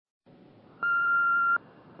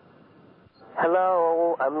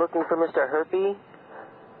Hello, I'm looking for Mr. Herpy.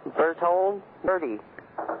 Berthold? Bertie.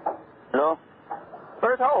 Hello?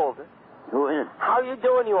 Berthold! Who is? How you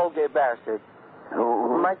doing, you old gay bastard?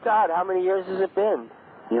 Who? My God, how many years has it been?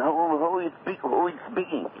 Yeah, who is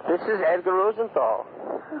speaking? This is Edgar Rosenthal.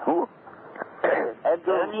 Who?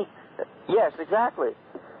 Edgar? Ernie? Yes, exactly.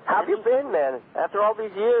 How have you been, man, after all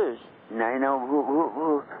these years? Nein,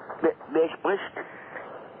 wer spricht?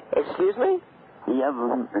 Excuse me? Ja,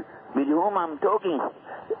 with whom I'm talking?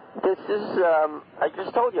 This is, I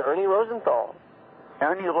just told you, Ernie Rosenthal.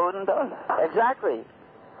 Ernie Rosenthal? Exactly.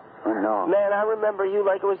 Oh, no. Man, I remember you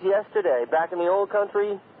like it was yesterday, back in the old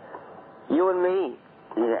country. You and me.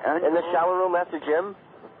 Yeah, Ernie In the shower room after gym.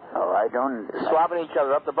 Oh, I don't... Swabbing each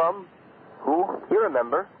other up the bum. Who? You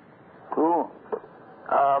remember. Who?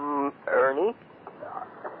 Ernie?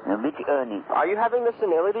 Which Ernie? Are you having the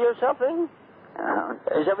senility or something?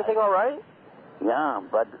 Is everything all right? Yeah,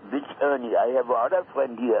 but which Ernie? I have another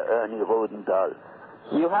friend here, Ernie Rosenthal.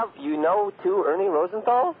 You know two Ernie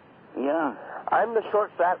Rosenthal? Yeah. I'm the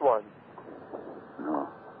short, fat one. No.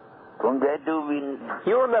 From where do we...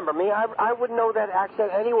 You remember me? I would know that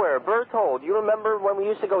accent anywhere. Berthold, you remember when we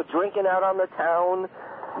used to go drinking out on the town?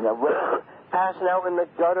 Yeah, well... Passing out in the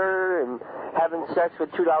gutter and having sex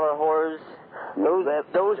with $2 whores?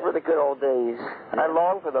 Those were the good old days. I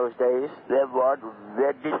long for those days.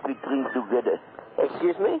 Where did we drink together?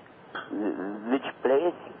 Excuse me? Which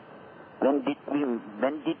place? When did we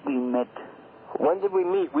meet? When did we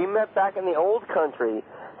meet? We met back in the old country.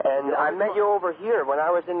 And I met you over here when I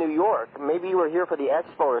was in New York. Maybe you were here for the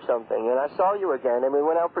expo or something. And I saw you again, and we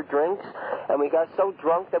went out for drinks, and we got so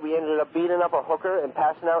drunk that we ended up beating up a hooker and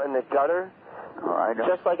passing out in the gutter. Oh, I don't...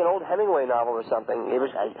 Just like an old Hemingway novel or something. It was...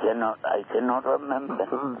 I cannot remember.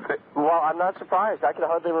 Well, I'm not surprised. I can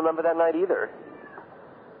hardly remember that night either.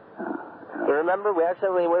 You remember we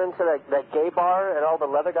accidentally went into that gay bar and all the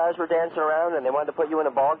leather guys were dancing around and they wanted to put you in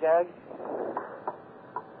a ball gag?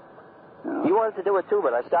 No. You wanted to do it too,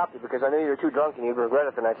 but I stopped you because I knew you were too drunk and you'd regret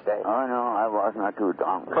it the next day. Oh, no, I was not too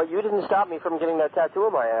drunk. But you didn't stop me from getting that tattoo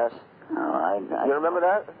on my ass. No, You remember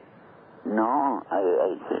that? No,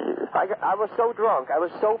 I was so drunk. I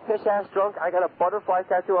was so piss-ass drunk, I got a butterfly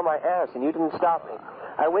tattoo on my ass, and you didn't stop me.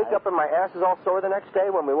 I wake up and my ass is all sore the next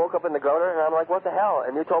day when we woke up in the gutter, and I'm like, what the hell?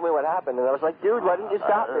 And you told me what happened, and I was like, dude, why didn't you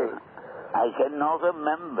stop me? I cannot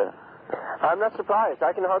remember. I'm not surprised.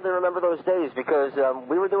 I can hardly remember those days because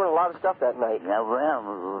we were doing a lot of stuff that night. Yeah,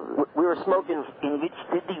 well... We were smoking... In which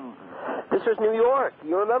city? This was New York.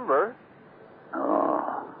 You remember?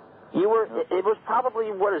 Oh... You were, it was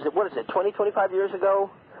probably, what is it, 20, 25 years ago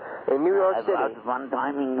in New York City? I was one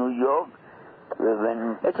time in New York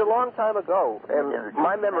when... It's a long time ago, and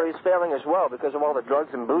my memory is failing as well because of all the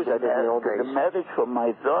drugs and booze I did in the old days. The marriage for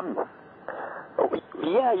my son. Oh,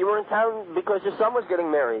 yeah, you were in town because your son was getting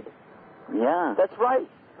married. Yeah. That's right.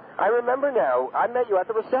 I remember now. I met you at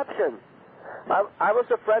the reception. I was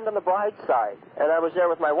a friend on the bride's side, and I was there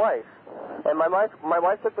with my wife. And my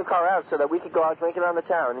wife took the car out so that we could go out drinking around the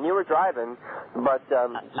town. And you were driving, but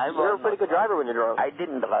you're a pretty good driver when you're drunk. I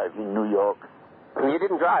didn't drive in New York. You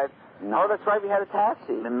didn't drive? No. Oh, that's right. We had a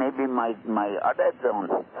taxi. Maybe my other son.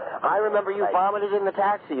 I remember you vomited in the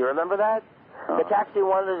taxi. You remember that? Oh. The taxi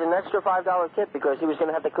wanted an extra $5 tip because he was going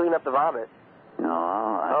to have to clean up the vomit. No.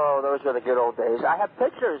 Oh, those were the good old days. I have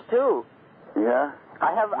pictures, too. Yeah?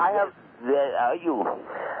 I have... Where are you?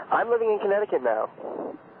 I'm living in Connecticut now.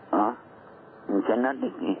 Huh? In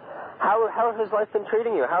Connecticut? How has life been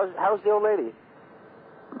treating you? How's the old lady?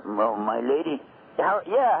 Well, my lady? How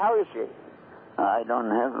is she? I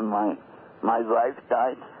don't have my wife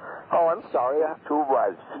died. Oh, I'm sorry. Two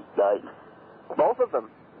wives died. Both of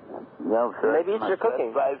them? Yeah, maybe it's your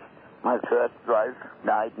cooking. My first wife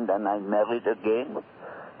died, and then I married again.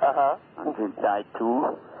 Uh-huh. And she died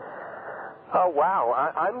too. Oh, wow.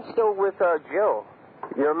 I'm still with Jill.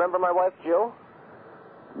 You remember my wife, Jill?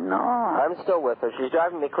 No. I'm still with her. She's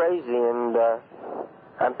driving me crazy, and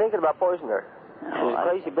I'm thinking about poisoning her. She's a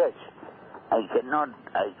crazy bitch. I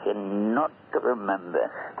cannot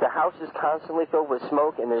remember. The house is constantly filled with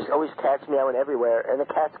smoke, and there's always cats meowing everywhere, and the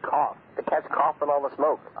cats cough. The cats cough from all the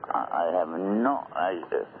smoke. I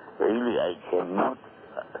cannot.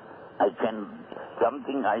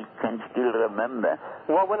 Something I can still remember.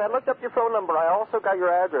 Well, when I looked up your phone number, I also got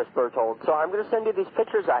your address, Berthold. So I'm going to send you these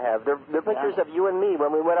pictures I have. They're pictures of you and me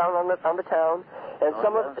when we went out on the town, and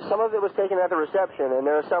some of it was taken at the reception, and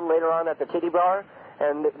there are some later on at the titty bar.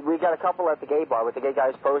 And we got a couple at the gay bar with the gay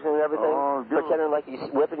guys posing and everything, pretending like he's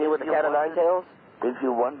whipping you with a cat of nine tails. If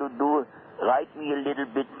you want to write me a little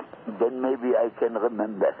bit, then maybe I can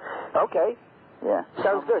remember. Okay. Yeah.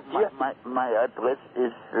 Sounds good. My address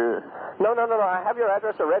is... No. I have your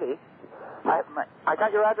address already. I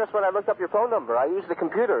got your address when I looked up your phone number. I used the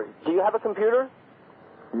computer. Do you have a computer?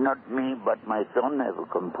 Not me, but my son has a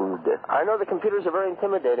computer. I know the computers are very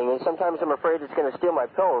intimidating, and sometimes I'm afraid it's going to steal my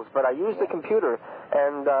pills, but I use the computer,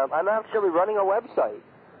 and I'm actually running a website.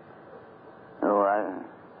 Oh,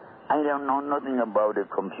 I don't know nothing about a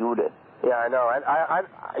computer. Yeah, I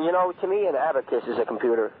know. To me, an abacus is a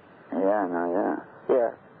computer. Yeah.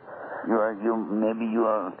 Yeah. Maybe you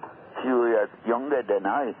are few years younger than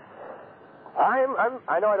I. I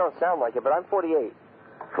know I don't sound like it, but I'm 48.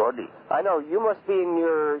 40. I know. You must be in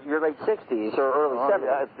your late 60s or early 70s.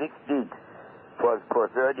 Yeah, 60 for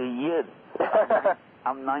 30 years.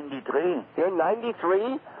 I'm 93. You're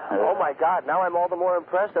 93? Oh, my God. Now I'm all the more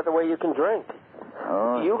impressed at the way you can drink.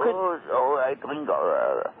 I drink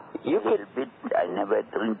a bit. I never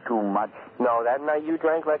drink too much. No, that night you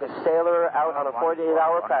drank like a sailor out on a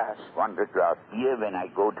 48-hour pass. One glass beer. When I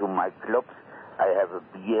go to my clubs, I have a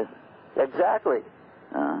beer. Exactly.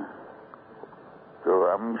 So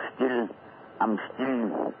I'm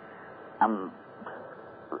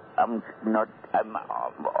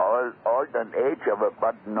all an age of a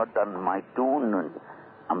but not on my tune.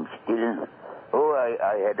 I'm still.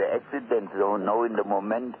 I had an accident. So now in the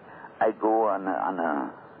moment I go on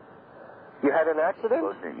a. You had an accident?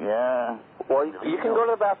 Yeah. Well, you can go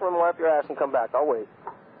to the bathroom, wipe your ass, and come back. I'll wait.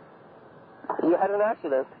 You had an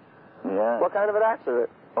accident? Yeah. What kind of an accident?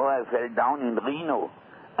 I fell down in Reno.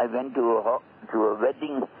 I went to a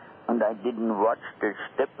wedding, and I didn't watch the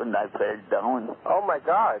step, and I fell down. Oh, my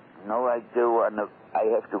God. Now I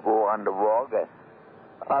have to go on the walker.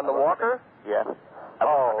 On the walker? Yeah.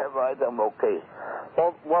 Otherwise, I'm okay.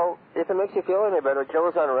 Well, if it makes you feel any better, Jill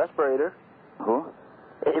is on a respirator. Who?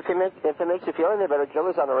 If it makes you feel any better, Jill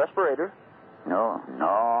is on a respirator. No.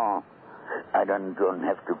 I don't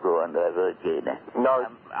have to go on the respirator. No.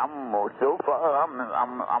 I'm so far.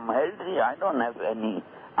 I'm healthy. I don't have any.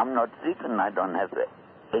 I'm not sick, and I don't have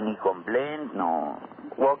any complaints. No.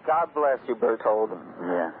 Well, God bless you, Berthold.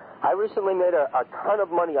 Yeah. I recently made a ton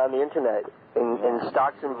of money on the internet in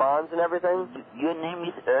stocks and bonds and everything. Your name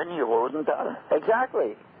is Ernie Rosenthal?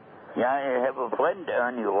 Exactly. Yeah, I have a friend,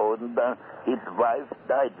 Ernie Rosenthal. His wife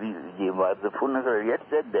died. He was the funeral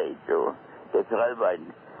yesterday, so that's why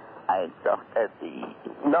I thought that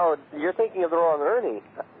No, you're thinking of the wrong Ernie.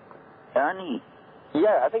 Ernie?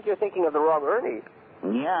 Yeah, I think you're thinking of the wrong Ernie.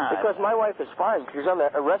 Yeah. Because my wife is fine. She's on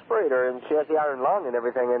a respirator, and she has the iron lung and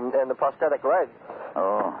everything, and the prosthetic leg.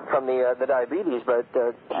 Oh. From the diabetes, but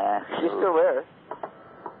she's still there.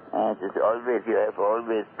 It's always, you have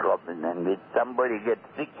always trouble, and if somebody gets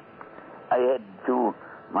sick, I had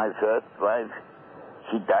my first wife,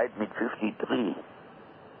 she died at 53,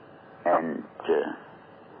 and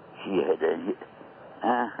she had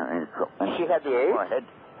she had the AIDS?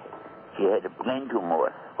 She had a brain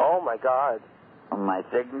tumor. Oh, my God. And my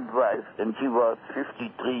second wife, and she was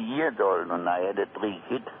 53 years old, and I had 3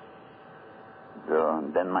 kids. So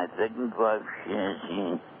then my second wife,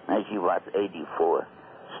 she was 84.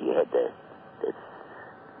 She had this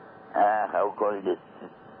how called it?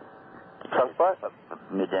 Trunk butt?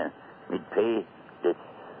 Mit P. Das.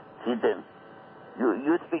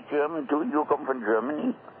 You speak German too? You come from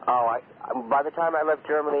Germany? Oh, by the time I left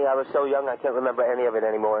Germany, I was so young I can't remember any of it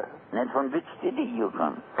anymore. And from which city you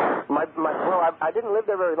come? I didn't live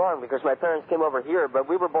there very long because my parents came over here, but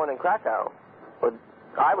we were born in Krakow.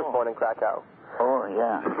 I was born in Krakow. Oh,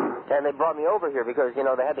 yeah. And they brought me over here because, they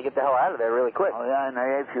had to get the hell out of there really quick. Oh, yeah, and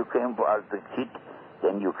if you came as a kid,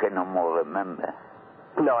 then you can no more remember.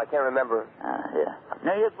 No, I can't remember. Yeah.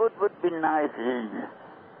 Now, it would be nice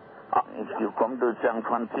if you come to San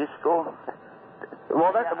Francisco.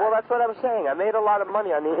 Well, that's what I was saying. I made a lot of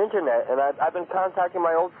money on the internet, and I've been contacting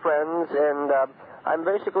my old friends, and I'm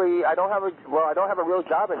basically, I don't have a real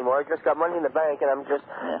job anymore. I just got money in the bank, and I'm just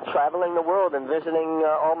traveling the world and visiting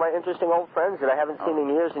all my interesting old friends that I haven't seen in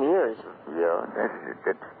years and years. Yeah,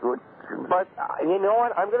 that's good. But you know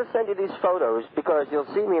what? I'm going to send you these photos because you'll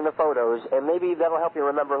see me in the photos, and maybe that'll help you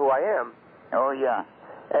remember who I am. Oh, yeah.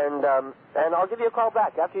 And I'll give you a call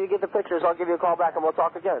back. After you get the pictures, I'll give you a call back, and we'll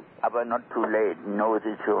talk again. But not too late. No, it's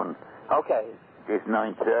soon. Okay. It's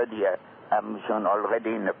 9:30. I'm schon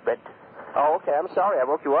already in the bed. Oh, okay. I'm sorry. I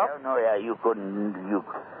woke you up? No, yeah. You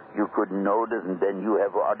couldn't notice, and then you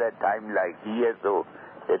have other time like here, so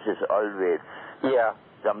this is always. Yeah.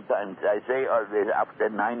 Sometimes I say always after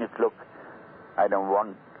 9 o'clock, I don't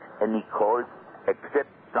want any calls except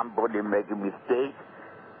somebody make a mistake.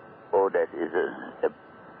 Oh, that is a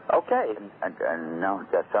okay. And now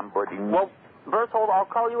there's somebody. Well, Berthold, I'll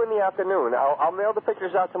call you in the afternoon. I'll mail the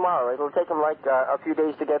pictures out tomorrow. It'll take them like a few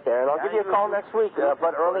days to get there. And I'll give you a call next week,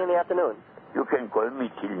 but early in the afternoon. You can call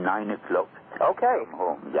me till 9 o'clock. Okay. I'm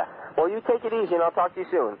home, yeah. Well, you take it easy, and I'll talk to you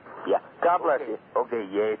soon. Yeah. God bless you. Okay,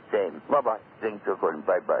 yeah, same. Bye-bye. Thanks for calling.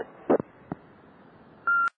 Bye-bye.